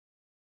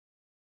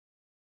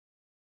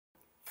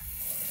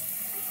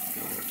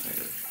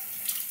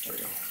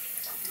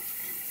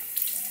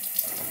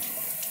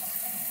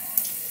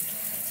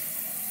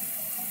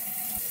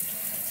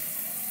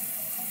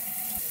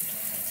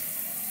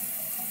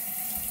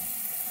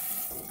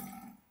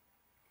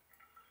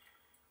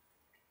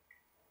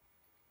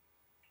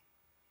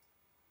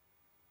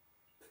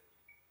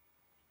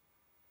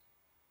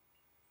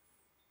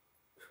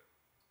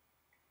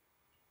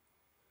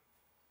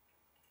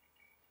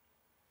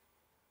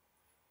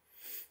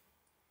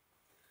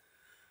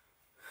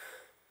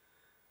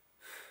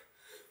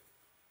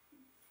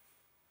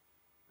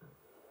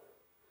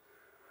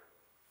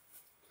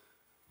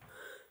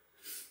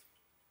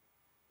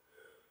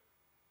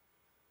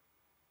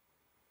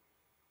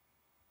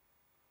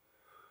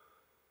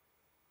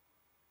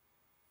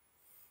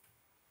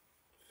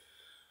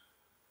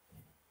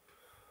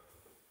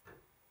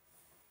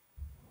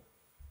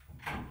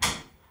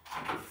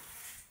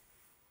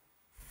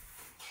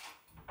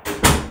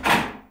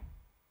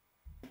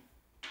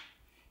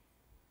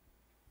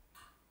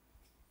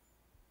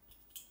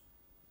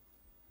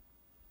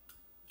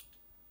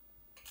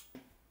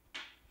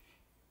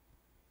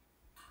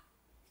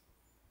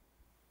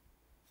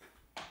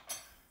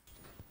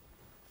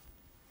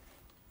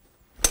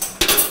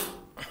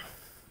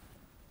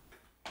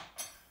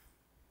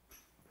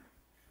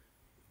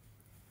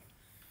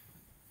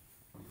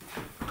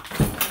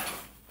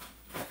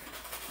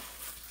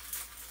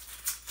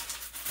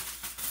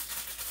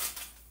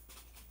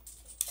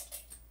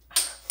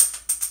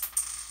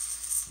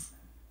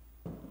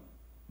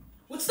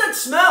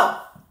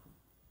smell?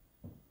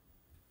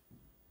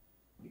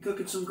 You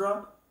cooking some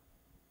grub?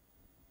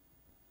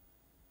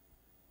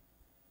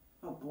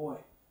 Oh boy.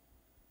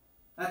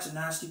 That's a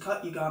nasty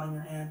cut you got on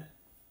your hand.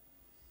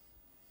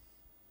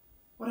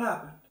 What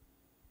happened?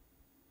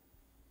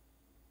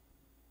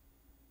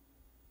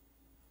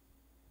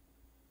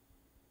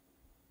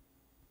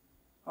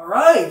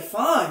 Alright,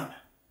 fine.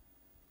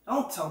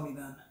 Don't tell me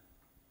then.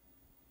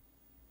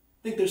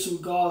 I think there's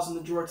some gauze in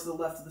the drawer to the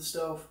left of the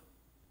stove.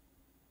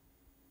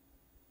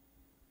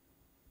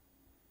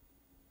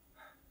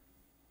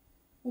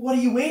 Well, what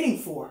are you waiting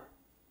for?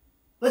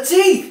 Let's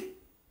eat!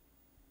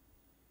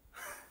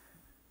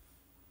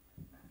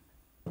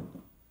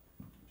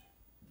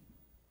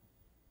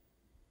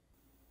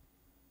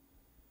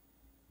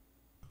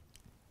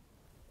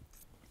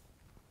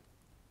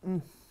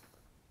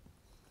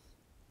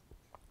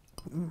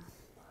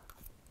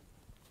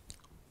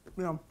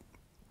 You know,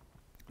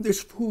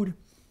 this food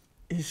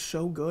is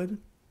so good.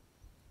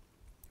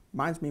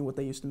 Reminds me of what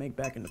they used to make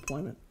back in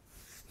deployment.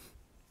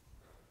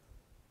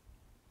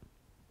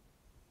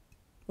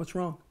 What's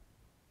wrong?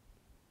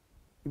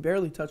 You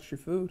barely touched your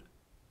food.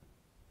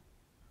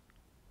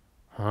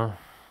 Huh?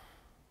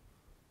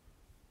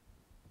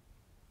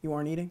 You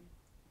aren't eating?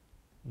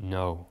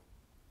 No,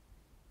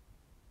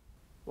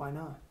 Why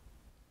not?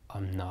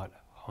 I'm not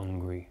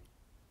hungry.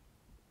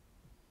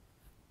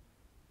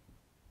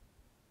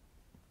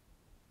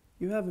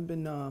 You haven't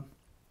been,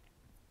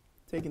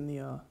 taking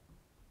the,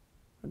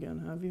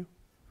 again, have you?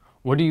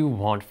 What do you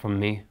want from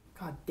me?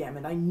 God damn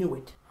it, I knew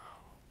it.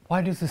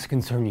 Why does this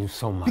concern you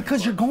so much?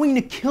 Because you're going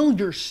to kill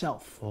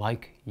yourself.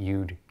 Like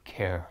you'd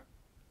care.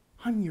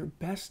 I'm your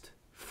best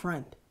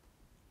friend.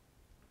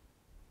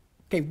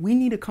 Okay, we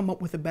need to come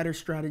up with a better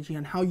strategy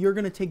on how you're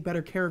going to take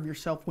better care of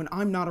yourself when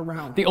I'm not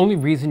around. The only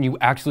reason you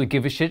actually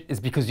give a shit is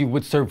because you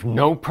would serve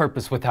no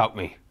purpose without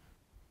me.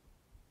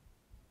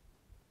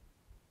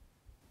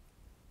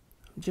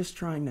 I'm just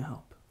trying to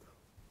help.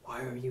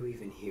 Why are you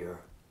even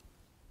here?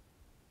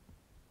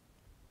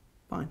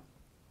 Fine.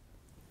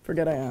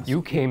 Forget I asked.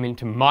 You came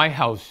into my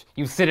house.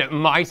 You sit at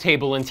my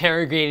table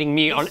interrogating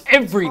me on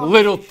every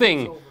little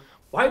thing.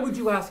 Why would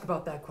you ask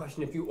about that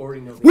question if you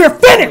already know? We're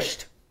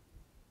finished!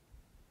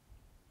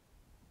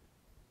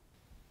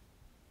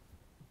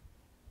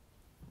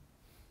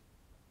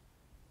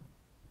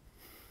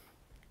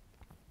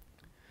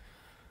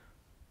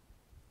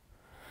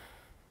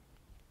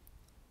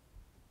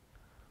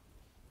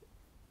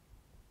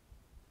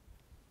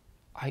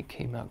 I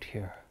came out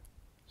here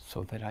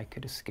so that I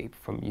could escape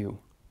from you.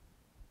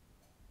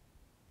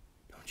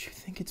 Don't you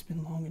think it's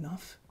been long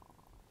enough?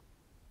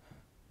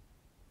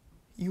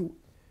 You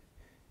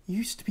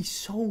used to be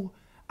so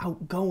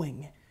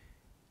outgoing.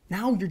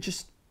 Now you're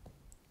just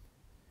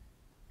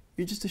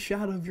a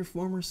shadow of your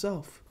former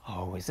self.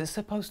 Oh, is this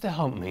supposed to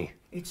help me?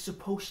 It's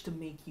supposed to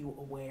make you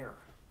aware.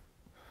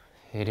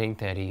 It ain't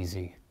that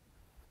easy.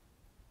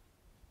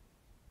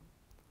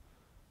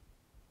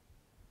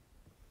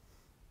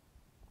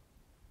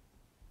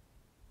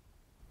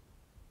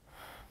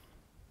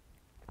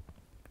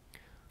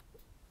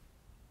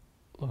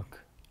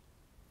 Look,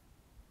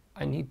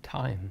 I need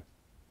time,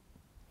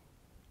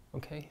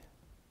 okay?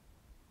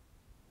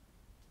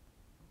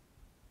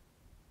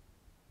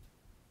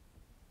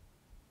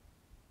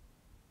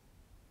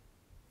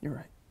 You're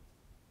right.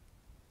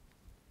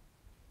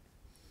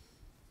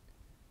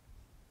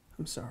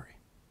 I'm sorry.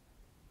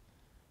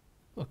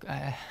 Look,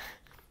 I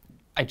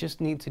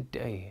just need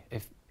today.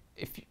 If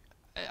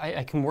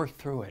I can work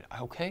through it,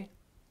 okay?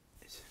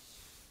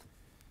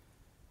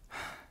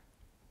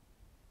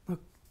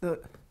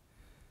 Look,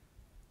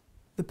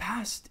 the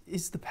past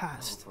is the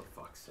past. Oh,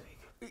 for fuck's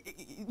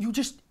sake.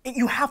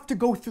 You have to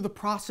go through the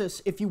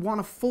process if you want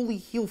to fully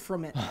heal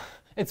from it.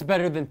 It's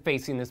better than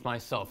facing this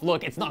myself.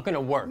 Look, it's not gonna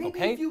work, Maybe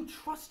okay? if you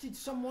trusted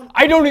someone...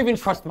 I don't even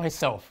trust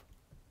myself.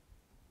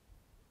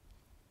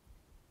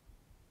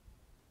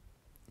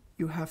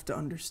 You have to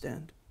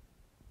understand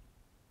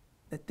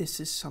that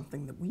this is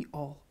something that we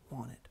all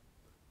wanted.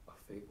 A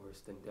fate worse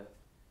than death.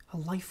 A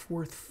life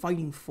worth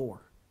fighting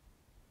for.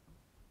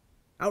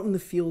 Out in the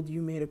field,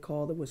 you made a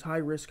call that was high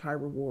risk, high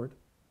reward.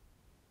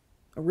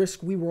 A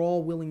risk we were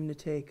all willing to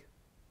take.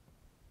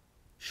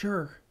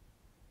 Sure,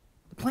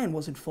 the plan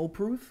wasn't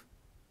foolproof.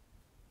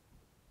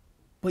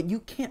 But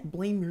you can't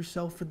blame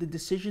yourself for the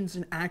decisions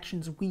and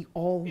actions we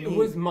all made. It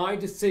was my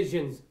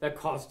decisions that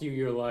cost you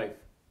your life.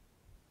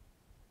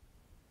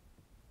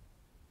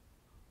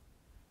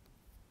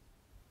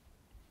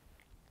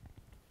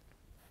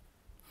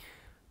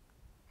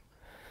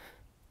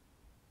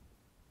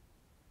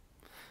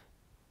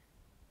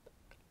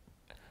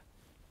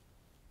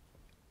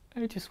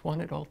 I just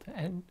want it all to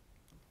end.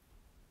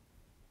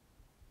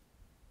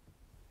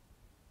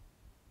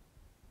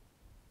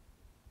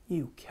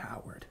 You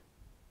coward.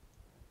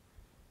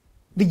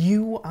 The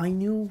you I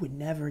knew would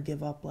never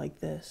give up like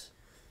this.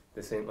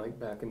 This ain't like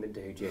back in the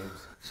day,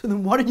 James. So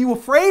then what are you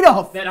afraid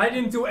of? That I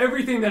didn't do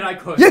everything that I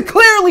could. You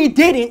clearly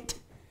didn't!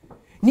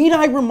 Need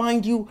I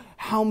remind you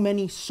how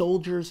many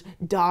soldiers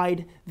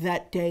died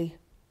that day?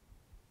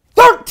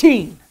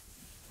 13!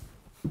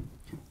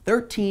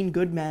 13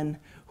 good men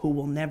who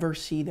will never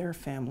see their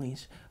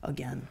families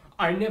again.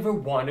 I never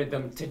wanted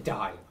them to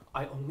die.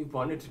 I only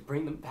wanted to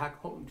bring them back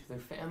home to their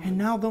families. And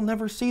now they'll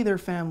never see their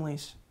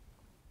families.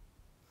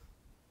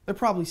 They're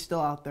probably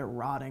still out there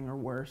rotting or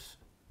worse.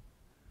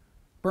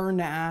 Burned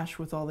to ash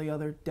with all the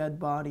other dead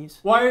bodies.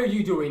 Why are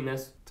you doing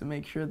this? To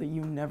make sure that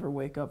you never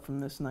wake up from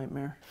this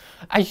nightmare.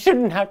 I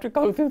shouldn't have to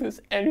go through this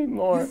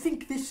anymore. You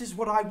think this is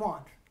what I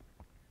want?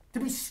 To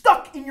be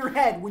stuck in your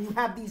head when you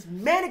have these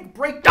manic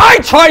breakdowns? I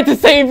tried to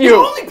save you! The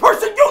only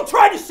person you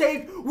tried to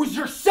save was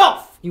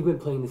yourself! You've been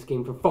playing this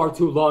game for far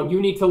too long. You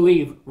need to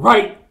leave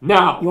right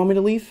now. You want me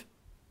to leave?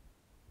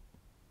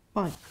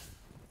 Fine.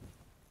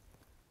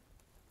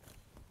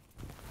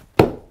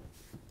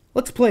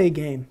 Let's play a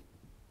game.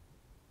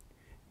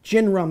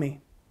 Gin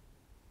rummy.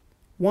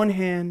 One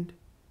hand,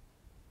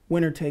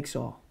 winner takes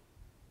all.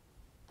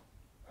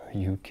 Are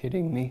you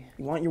kidding me?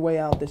 You want your way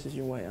out, this is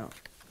your way out.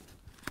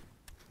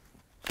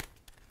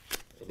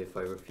 And if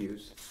I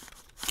refuse?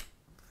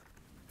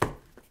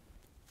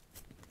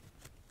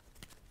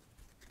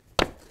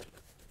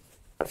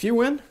 If you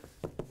win,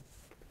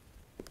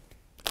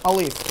 I'll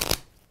leave.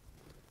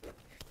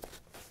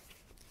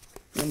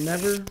 You'll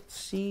never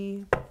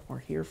see or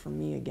hear from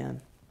me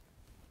again.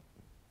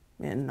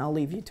 And I'll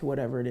leave you to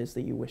whatever it is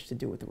that you wish to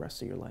do with the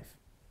rest of your life.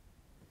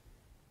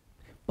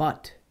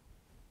 But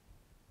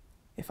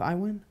if I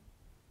win,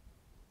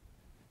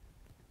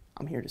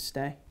 I'm here to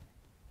stay.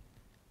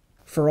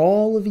 For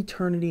all of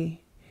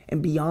eternity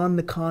and beyond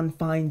the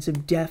confines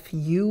of death,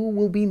 you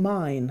will be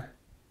mine,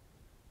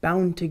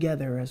 bound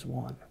together as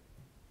one.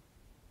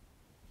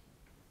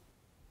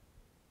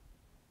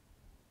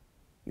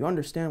 You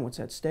understand what's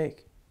at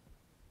stake.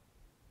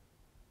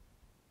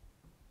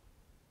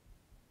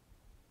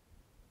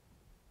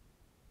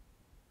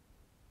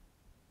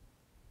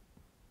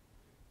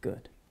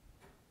 Good.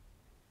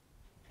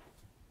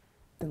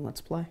 Then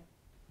let's play.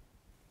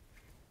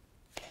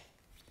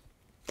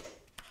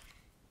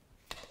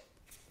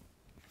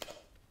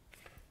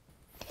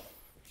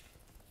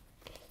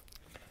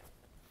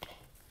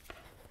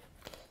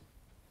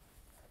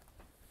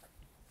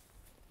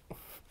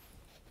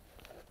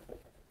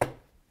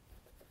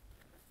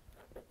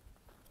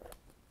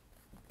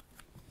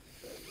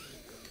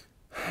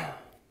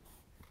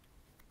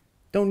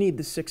 Don't need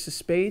the 6 of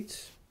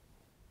spades.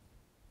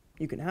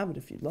 You can have it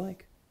if you'd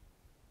like.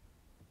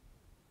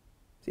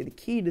 See, the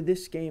key to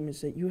this game is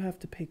that you have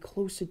to pay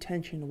close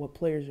attention to what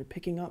players are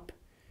picking up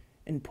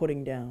and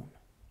putting down.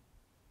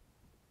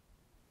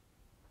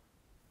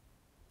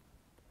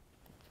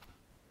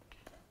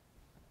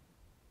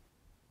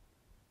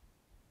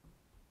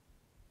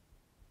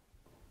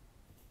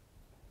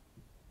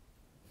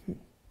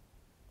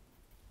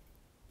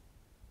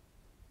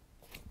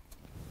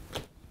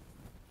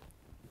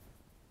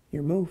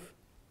 Your move.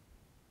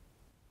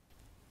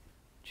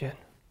 Jen.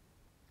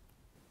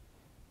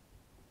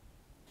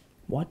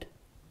 What?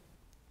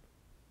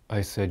 I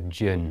said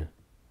gin.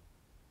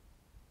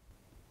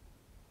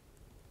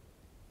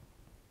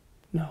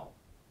 No.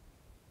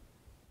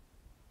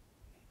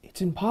 It's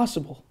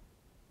impossible.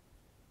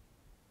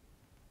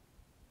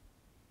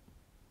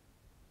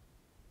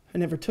 I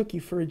never took you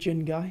for a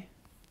gin guy.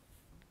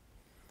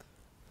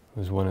 It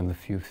was one of the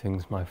few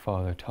things my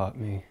father taught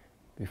me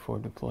before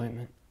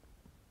deployment.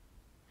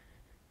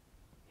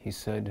 He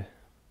said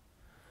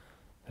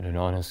that an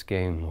honest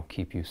game will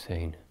keep you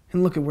sane.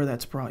 And look at where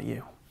that's brought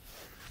you.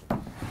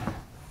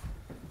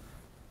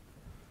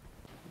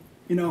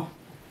 You know,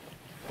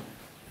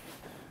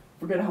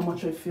 forget how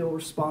much I feel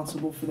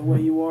responsible for the way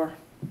you are.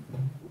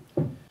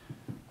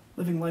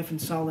 Living life in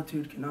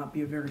solitude cannot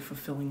be a very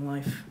fulfilling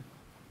life.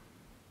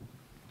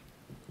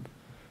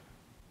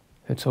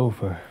 It's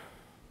over.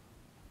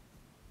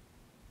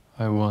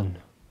 I won.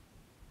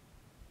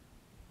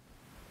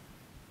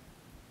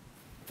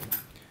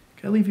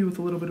 Can I leave you with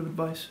a little bit of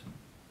advice?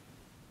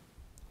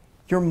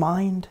 Your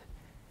mind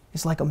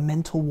is like a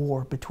mental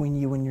war between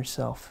you and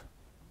yourself.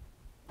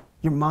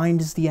 Your mind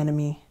is the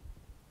enemy,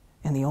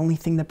 and the only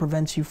thing that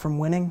prevents you from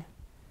winning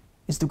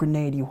is the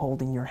grenade you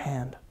hold in your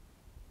hand.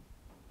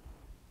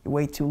 You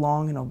wait too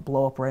long and it'll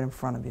blow up right in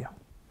front of you.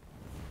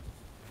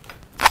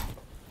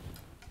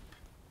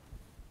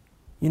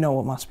 You know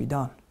what must be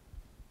done,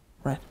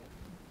 right?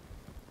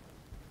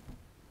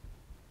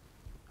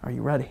 Are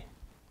you ready?